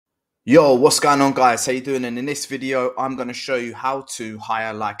Yo, what's going on, guys? How you doing? And in this video, I'm going to show you how to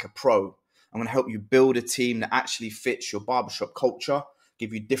hire like a pro. I'm going to help you build a team that actually fits your barbershop culture,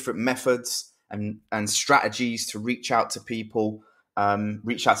 give you different methods and strategies to reach out to people,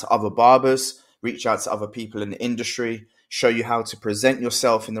 reach out to other barbers, reach out to other people in the industry, show you how to present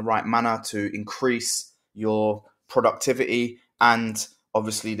yourself in the right manner to increase your productivity and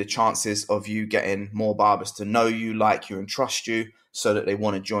obviously the chances of you getting more barbers to know you, like you, and trust you so that they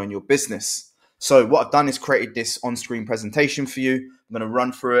want to join your business. So what I've done is created this on-screen presentation for you. I'm going to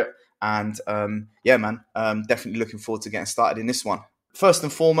run through it and yeah, man, definitely looking forward to getting started in this one. First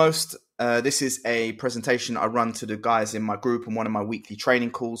and foremost, this is a presentation I run to the guys in my group on one of my weekly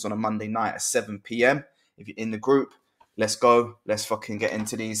training calls on a Monday night at 7 p.m. If you're in the group, let's go. Let's fucking get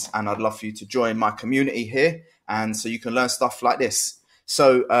into these. And I'd love for you to join my community here. And so you can learn stuff like this.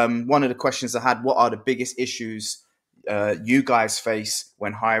 So one of the questions I had, what are the biggest issues you guys face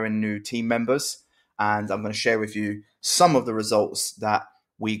when hiring new team members? And I'm going to share with you some of the results that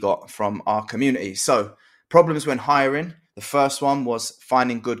we got from our community. So problems when hiring. The first one was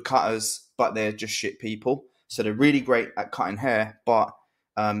finding good cutters, but they're just shit people. So they're really great at cutting hair, but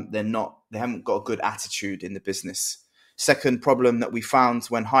they haven't got a good attitude in the business. Second problem that we found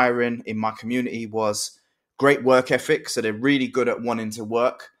when hiring in my community was great work ethic. So they're really good at wanting to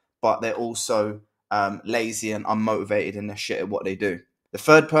work, but they're also lazy and unmotivated and they're shit at what they do. The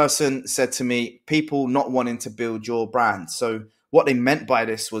third person said to me, people not wanting to build your brand. So what they meant by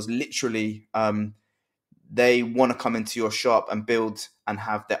this was literally they want to come into your shop and build and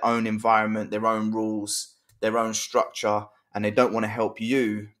have their own environment, their own rules, their own structure, and they don't want to help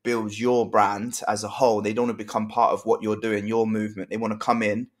you build your brand as a whole. They don't want to become part of what you're doing, your movement. They want to come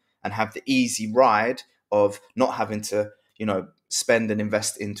in and have the easy ride of not having to, spend and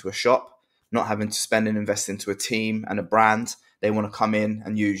invest into a shop, not having to spend and invest into a team and a brand. They want to come in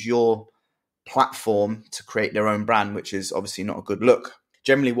and use your platform to create their own brand, which is obviously not a good look.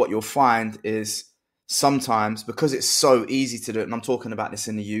 Generally, what you'll find is sometimes, because it's so easy to do it, and I'm talking about this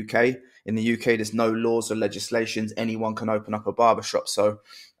in the UK. In the UK, there's no laws or legislations. Anyone can open up a barbershop. So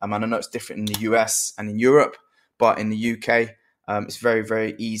I know it's different in the US and in Europe, but in the UK, it's very,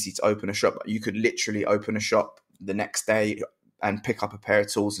 very easy to open a shop. You could literally open a shop the next day and pick up a pair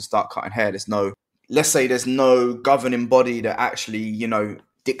of tools and start cutting hair. There's no governing body that actually,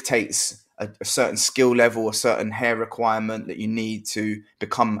 dictates a certain skill level, a certain hair requirement that you need to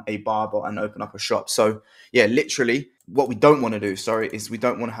become a barber and open up a shop. So yeah, literally what we don't want to do, is we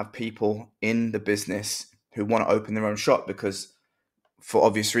don't want to have people in the business who want to open their own shop because for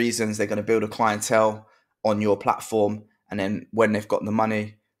obvious reasons, they're going to build a clientele on your platform. And then when they've got the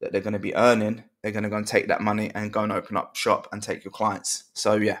money that they're going to be earning, they're going to go and take that money and go and open up shop and take your clients.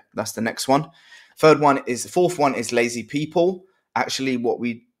 So yeah, that's the next one. Fourth one is lazy people. Actually, what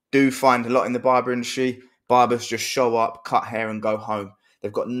we do find a lot in the barber industry, barbers just show up, cut hair and go home.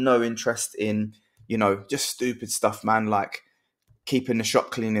 They've got no interest in, just stupid stuff, man, like keeping the shop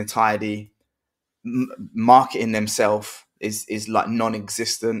clean and tidy. Marketing themselves is like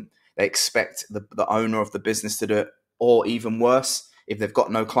non-existent. They expect the owner of the business to do it. Or even worse, if they've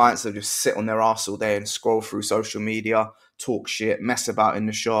got no clients, they'll just sit on their ass all day and scroll through social media, talk shit, mess about in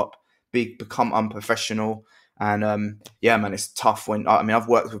the shop, become unprofessional. And yeah, man, it's tough I've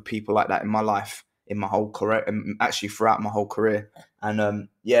worked with people like that in my life, in my whole career, and actually throughout my whole career. And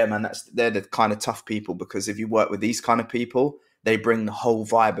yeah, man, they're the kind of tough people, because if you work with these kind of people, they bring the whole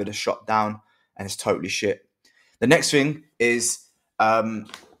vibe of the shop down and it's totally shit. The next thing is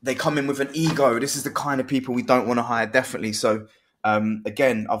they come in with an ego. This is the kind of people we don't want to hire, definitely. So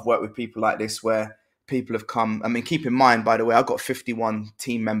again, I've worked with people like this where people have come. Keep in mind, by the way, I've got 51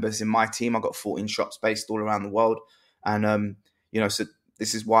 team members in my team. I've got 14 shops based all around the world. And, so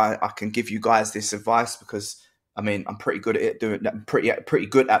this is why I can give you guys this advice, because I'm pretty good at it, pretty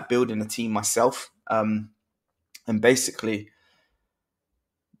good at building a team myself. And basically,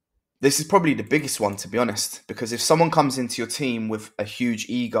 this is probably the biggest one, to be honest, because if someone comes into your team with a huge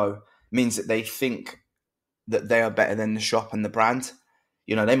ego, it means that they think that they are better than the shop and the brand.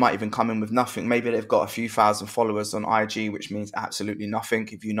 They might even come in with nothing. Maybe they've got a few thousand followers on IG, which means absolutely nothing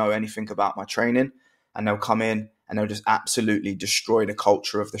if you know anything about my training. And they'll come in and they'll just absolutely destroy the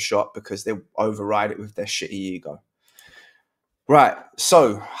culture of the shop because they override it with their shitty ego. Right,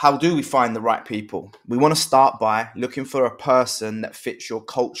 so how do we find the right people? We want to start by looking for a person that fits your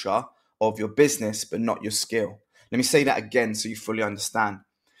culture of your business, but not your skill. Let me say that again so you fully understand.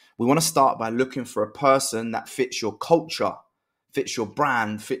 We want to start by looking for a person that fits your culture, fits your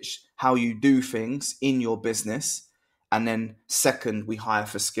brand, fits how you do things in your business. And then second, we hire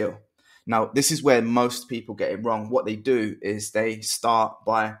for skill. Now, this is where most people get it wrong. What they do is they start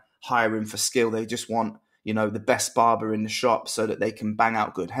by hiring for skill. They just want, the best barber in the shop so that they can bang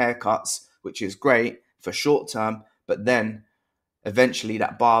out good haircuts, which is great for short term. But then eventually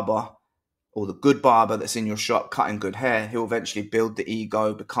that barber, or the good barber that's in your shop cutting good hair, he'll eventually build the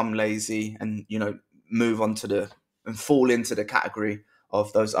ego, become lazy, and, move on to and fall into the category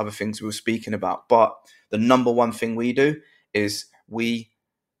of those other things we were speaking about. But the number one thing we do is we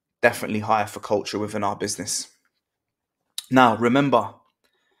definitely hire for culture within our business. Now, remember,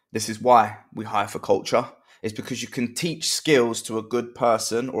 this is why we hire for culture. It's because you can teach skills to a good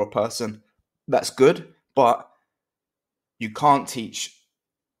person or a person that's good, but you can't teach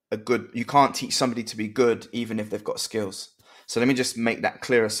somebody to be good even if they've got skills. So let me just make that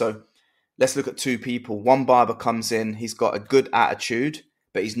clearer. So let's look at two people. One barber comes in, he's got a good attitude,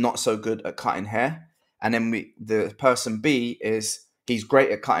 but he's not so good at cutting hair. And then the person B he's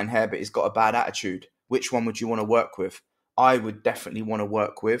great at cutting hair, but he's got a bad attitude. Which one would you want to work with? I would definitely want to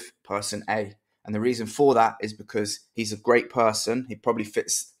work with person A. And the reason for that is because he's a great person. He probably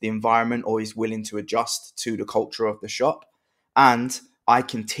fits the environment, or he's willing to adjust to the culture of the shop. And I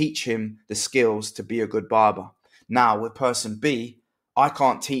can teach him the skills to be a good barber. Now, with person B, I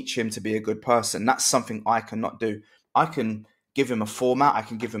can't teach him to be a good person. That's something I cannot do. I can give him a format. I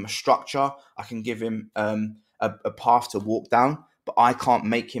can give him a structure. I can give him a path to walk down, but I can't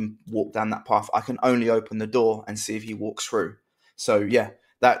make him walk down that path. I can only open the door and see if he walks through. So yeah,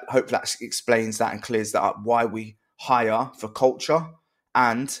 hope that explains that and clears that up, why we hire for culture.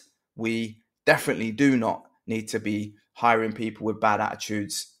 And we definitely do not need to be hiring people with bad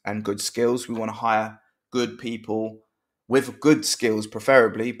attitudes and good skills. We want to hire good people with good skills,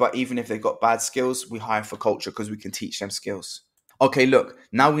 preferably. But even if they've got bad skills, we hire for culture because we can teach them skills. Okay, look,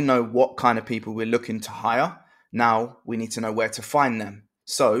 now we know what kind of people we're looking to hire. Now we need to know where to find them.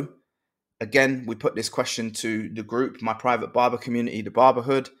 So again, we put this question to the group, my private barber community, the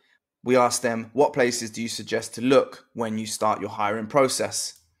Barberhood. We asked them, what places do you suggest to look when you start your hiring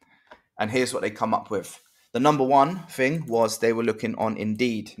process? And here's what they come up with. The number one thing was they were looking on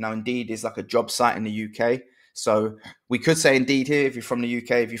Indeed. Now, Indeed is like a job site in the UK. So we could say Indeed here if you're from the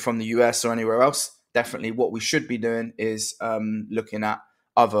UK, if you're from the US or anywhere else. Definitely what we should be doing is looking at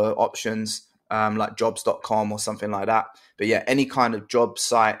other options like jobs.com or something like that. But yeah, any kind of job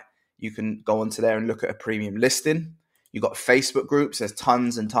site, you can go onto there and look at a premium listing. You've got Facebook groups. There's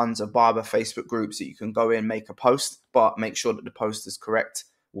tons and tons of barber Facebook groups that you can go in, make a post, but make sure that the post is correct.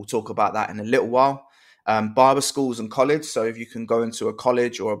 We'll talk about that in a little while. Barber schools and college. So if you can go into a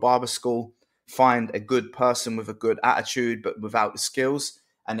college or a barber school, find a good person with a good attitude, but without the skills,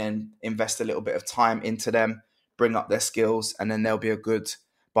 and then invest a little bit of time into them, bring up their skills, and then they'll be a good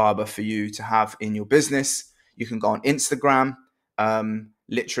barber for you to have in your business. You can go on Instagram.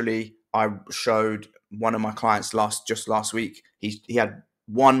 Literally, I showed one of my clients just last week. He had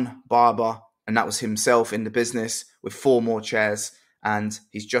one barber, and that was himself in the business with 4 more chairs, and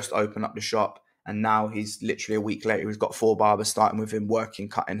he's just opened up the shop. And now he's literally a week later, he's got 4 barbers starting with him working,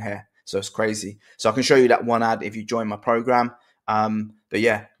 cutting hair. So it's crazy. So I can show you that one ad if you join my program. But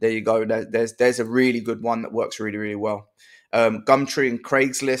yeah, there you go. There's a really good one that works really, really well. Gumtree and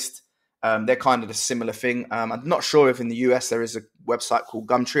Craigslist, they're kind of a similar thing. I'm not sure if in the US there is a website called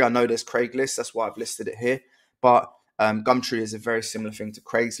Gumtree. I know there's Craigslist. That's why I've listed it here. But Gumtree is a very similar thing to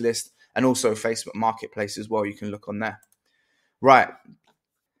Craigslist, and also Facebook Marketplace as well. You can look on there. Right.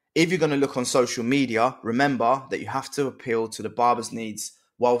 If you're going to look on social media, remember that you have to appeal to the barber's needs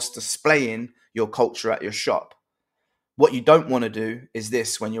whilst displaying your culture at your shop. What you don't want to do is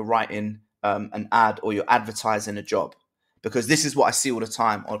this when you're writing an ad or you're advertising a job, because this is what I see all the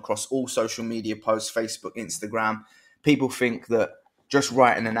time across all social media posts, Facebook, Instagram. People think that just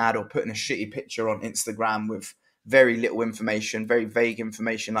writing an ad or putting a shitty picture on Instagram with very little information, very vague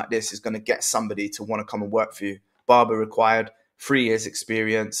information like this is going to get somebody to want to come and work for you. Barber required, 3 years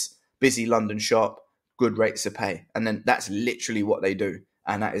experience, busy London shop, good rates of pay. And then that's literally what they do.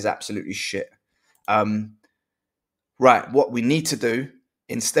 And that is absolutely shit. Right, what we need to do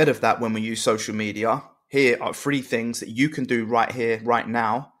instead of that when we use social media, here are 3 things that you can do right here, right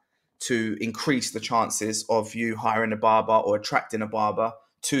now, to increase the chances of you hiring a barber or attracting a barber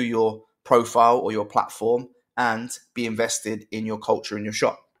to your profile or your platform and be invested in your culture in your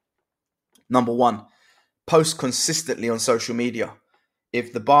shop. Number 1, post consistently on social media.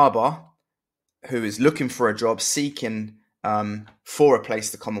 If the barber who is looking for a job, seeking for a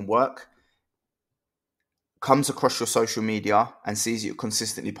place to come and work, comes across your social media and sees you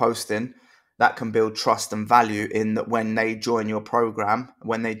consistently posting, that can build trust and value in that when they join your program,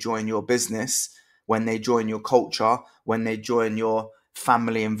 when they join your business, when they join your culture, when they join your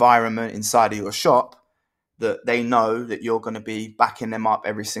family environment inside of your shop, that they know that you're going to be backing them up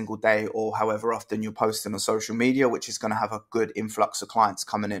every single day or however often you're posting on social media, which is going to have a good influx of clients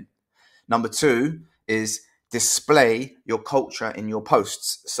coming in. Number two is display your culture in your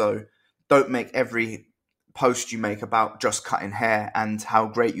posts. So don't make every post you make about just cutting hair and how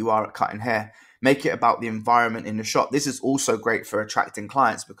great you are at cutting hair. Make it about the environment in the shop. This is also great for attracting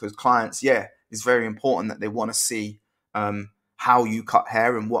clients, because clients, it's very important that they want to see how you cut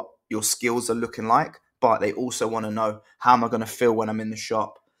hair and what your skills are looking like. But they also want to know, how am I going to feel when I'm in the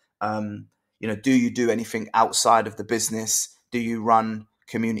shop? Do you do anything outside of the business? Do you run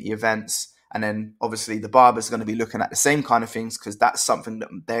community events? And then obviously the barber's going to be looking at the same kind of things, because that's something that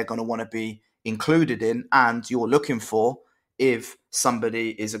they're going to want to be included in and you're looking for if somebody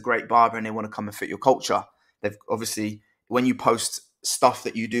is a great barber and they want to come and fit your culture. They've obviously, when you post stuff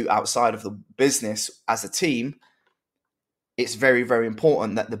that you do outside of the business as a team, it's very, very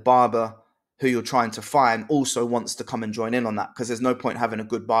important that the barber who you're trying to find also wants to come and join in on that, because there's no point having a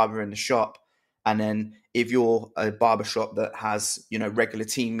good barber in the shop and then if you're a barbershop that has, regular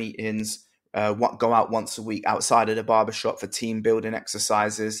team meetings, go out once a week outside of the barbershop for team building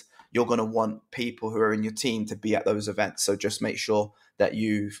exercises, you're going to want people who are in your team to be at those events. So just make sure that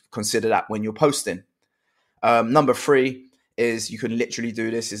you consider that when you're posting. Number three is, you can literally do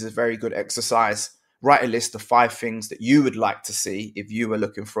this. This is a very good exercise. Write a list of 5 things that you would like to see if you were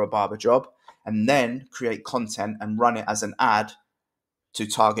looking for a barber job, and then create content and run it as an ad to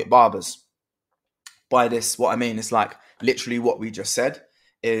target barbers. By this, what I mean is like literally what we just said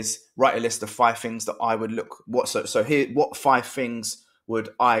is, write a list of 5 things that I would look so here, what 5 things would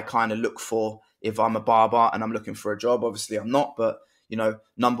I kind of look for if I'm a barber and I'm looking for a job? Obviously I'm not, but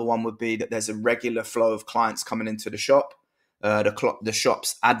number one would be that there's a regular flow of clients coming into the shop. The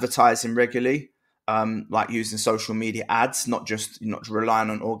shop's advertising regularly, like using social media ads, not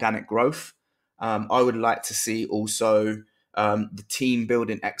relying on organic growth. I would like to see also the team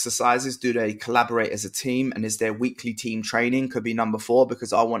building exercises. Do they collaborate as a team, and is there weekly team training? Could be number 4,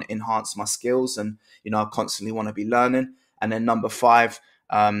 because I want to enhance my skills and I constantly want to be learning. And then number 5,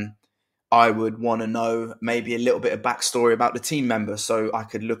 I would want to know maybe a little bit of backstory about the team members, so I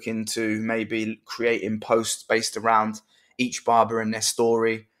could look into maybe creating posts based around each barber and their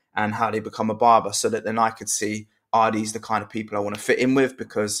story and how they become a barber, so that then I could see, are these the kind of people I want to fit in with,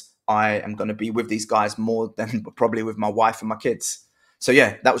 because I am going to be with these guys more than probably with my wife and my kids. So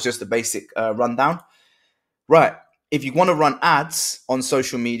yeah, that was just a basic rundown. Right. If you want to run ads on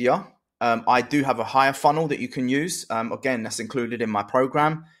social media, I do have a higher funnel that you can use. Again, that's included in my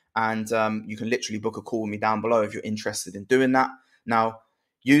program. And you can literally book a call with me down below if you're interested in doing that. Now,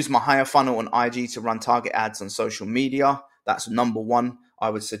 use my higher funnel on IG to run target ads on social media. That's number 1. I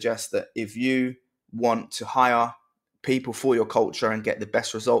would suggest that if you want to hire people for your culture and get the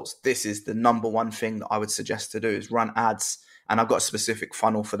best results, this is the number 1 thing that I would suggest to do, is run ads. And I've got a specific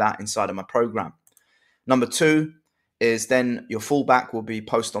funnel for that inside of my program. Number 2 is then your fallback will be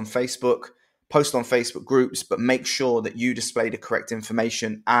post on Facebook groups, but make sure that you display the correct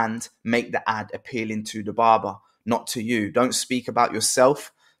information and make the ad appealing to the barber, not to you. Don't speak about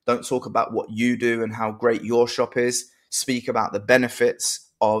yourself. Don't talk about what you do and how great your shop is. Speak about the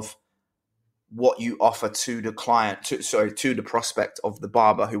benefits of what you offer to the client, to the prospect of the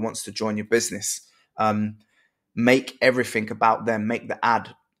barber who wants to join your business. Make everything about them. Make the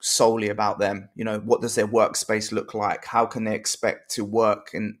ad solely about them. What does their workspace look like? How can they expect to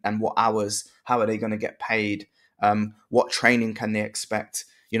work, and what hours? How are they going to get paid? What training can they expect?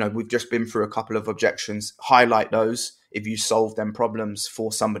 We've just been through a couple of objections. Highlight those if you solve them problems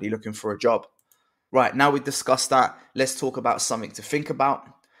for somebody looking for a job. Right, now we've discussed that, let's talk about something to think about.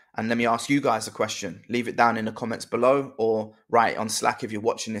 And let me ask you guys a question. Leave it down in the comments below, or write it on Slack if you're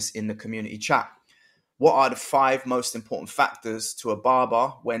watching this in the community chat. What are the 5 most important factors to a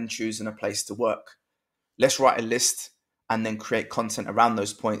barber when choosing a place to work? Let's write a list and then create content around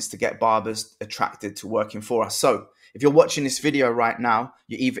those points to get barbers attracted to working for us. So if you're watching this video right now,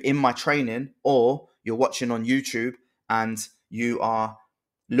 you're either in my training or you're watching on YouTube and you are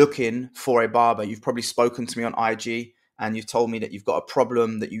looking for a barber. You've probably spoken to me on IG and you've told me that you've got a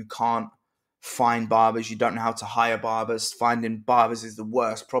problem, that you can't find barbers, you don't know how to hire barbers. Finding barbers is the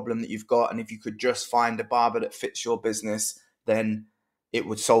worst problem that you've got. And if you could just find a barber that fits your business, then it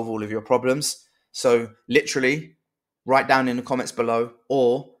would solve all of your problems. So literally write down in the comments below,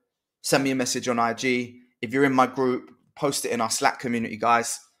 or send me a message on IG. If you're in my group, post it in our Slack community,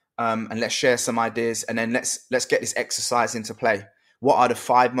 guys, and let's share some ideas. And then let's get this exercise into play. What are the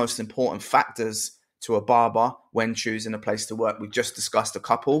 5 most important factors to a barber when choosing a place to work? We've just discussed a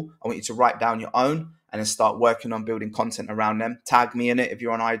couple. I want you to write down your own and then start working on building content around them. Tag me in it if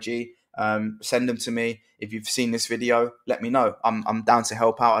you're on IG. send them to me. If you've seen this video, let me know. I'm down to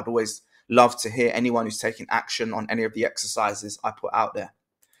help out. I'd always love to hear anyone who's taking action on any of the exercises I put out there.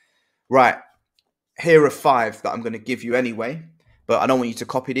 Right, here are 5 that I'm going to give you anyway, but I don't want you to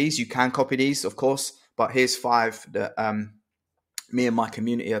copy these. You can copy these, of course, but here's 5 that me and my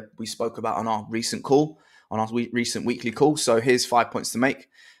community, we spoke about on our recent call, on our recent weekly call. So here's 5 points to make.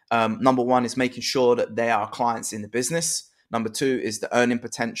 Number 1 is making sure that they are clients in the business. Number 2 is the earning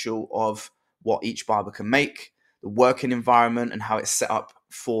potential of what each barber can make, the working environment and how it's set up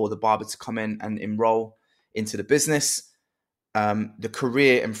for the barber to come in and enroll into the business, the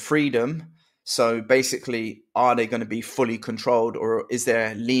career and freedom. So basically, are they going to be fully controlled, or is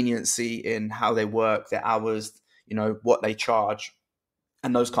there leniency in how they work, their hours, what they charge,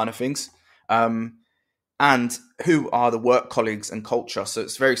 and those kind of things? And who are the work colleagues and culture? So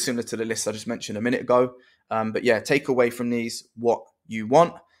it's very similar to the list I just mentioned a minute ago. But yeah, take away from these what you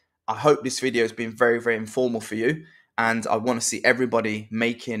want. I hope this video has been very, very informal for you. And I want to see everybody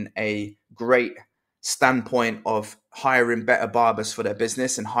making a great standpoint of hiring better barbers for their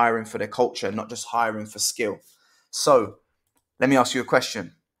business and hiring for their culture, not just hiring for skill. So let me ask you a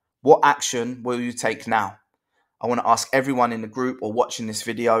question. What action will you take now? I want to ask everyone in the group or watching this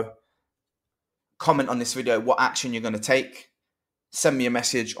video, comment on this video what action you're going to take. Send me a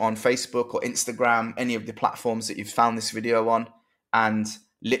message on Facebook or Instagram, any of the platforms that you've found this video on, and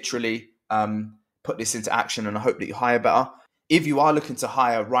literally put this into action, and I hope that you hire better. If you are looking to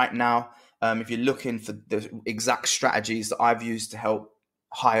hire right now, if you're looking for the exact strategies that I've used to help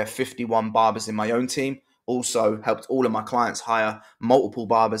hire 51 barbers in my own team, also helped all of my clients hire multiple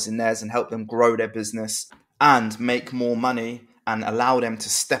barbers in theirs and help them grow their business and make more money and allow them to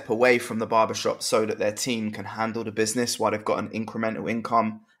step away from the barbershop so that their team can handle the business while they've got an incremental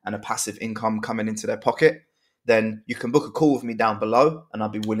income and a passive income coming into their pocket, then you can book a call with me down below and I'll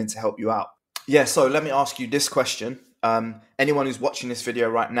be willing to help you out. Yeah, so let me ask you this question. Anyone who's watching this video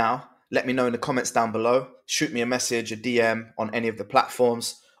right now, let me know in the comments down below. Shoot me a message, a DM on any of the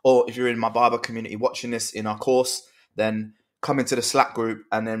platforms, or if you're in my barber community watching this in our course, then come into the Slack group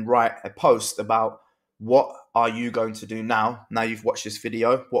and then write a post about what are you going to do now you've watched this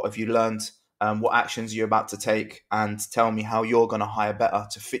video, what have you learned, what actions you're about to take, and tell me how you're going to hire better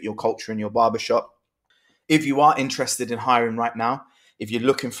to fit your culture in your barbershop. If you are interested in hiring right now, if you're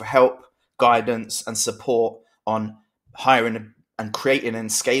looking for help, guidance and support on hiring and creating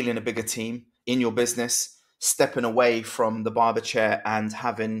and scaling a bigger team in your business, stepping away from the barber chair and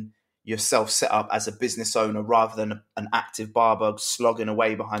having yourself set up as a business owner rather than an active barber slogging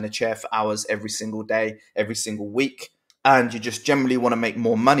away behind a chair for hours every single day, every single week, and you just generally want to make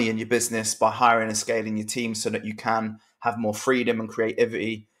more money in your business by hiring and scaling your team so that you can have more freedom and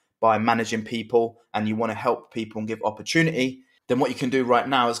creativity by managing people, and you want to help people and give opportunity, then what you can do right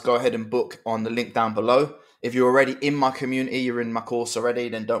now is go ahead and book on the link down below. If you're already in my community, you're in my course already,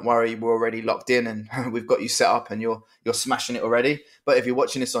 then don't worry, we're already locked in and we've got you set up and you're smashing it already. But if you're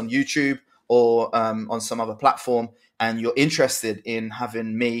watching this on YouTube or on some other platform and you're interested in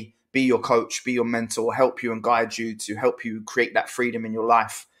having me be your coach, be your mentor, help you and guide you to help you create that freedom in your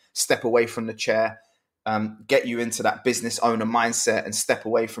life, step away from the chair, get you into that business owner mindset and step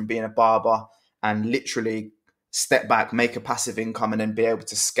away from being a barber and literally step back, make a passive income, and then be able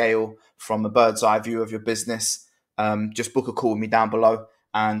to scale from a bird's eye view of your business, just book a call with me down below,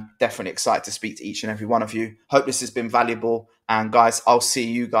 and definitely excited to speak to each and every one of you. Hope this has been valuable, and guys, I'll see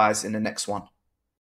you guys in the next one.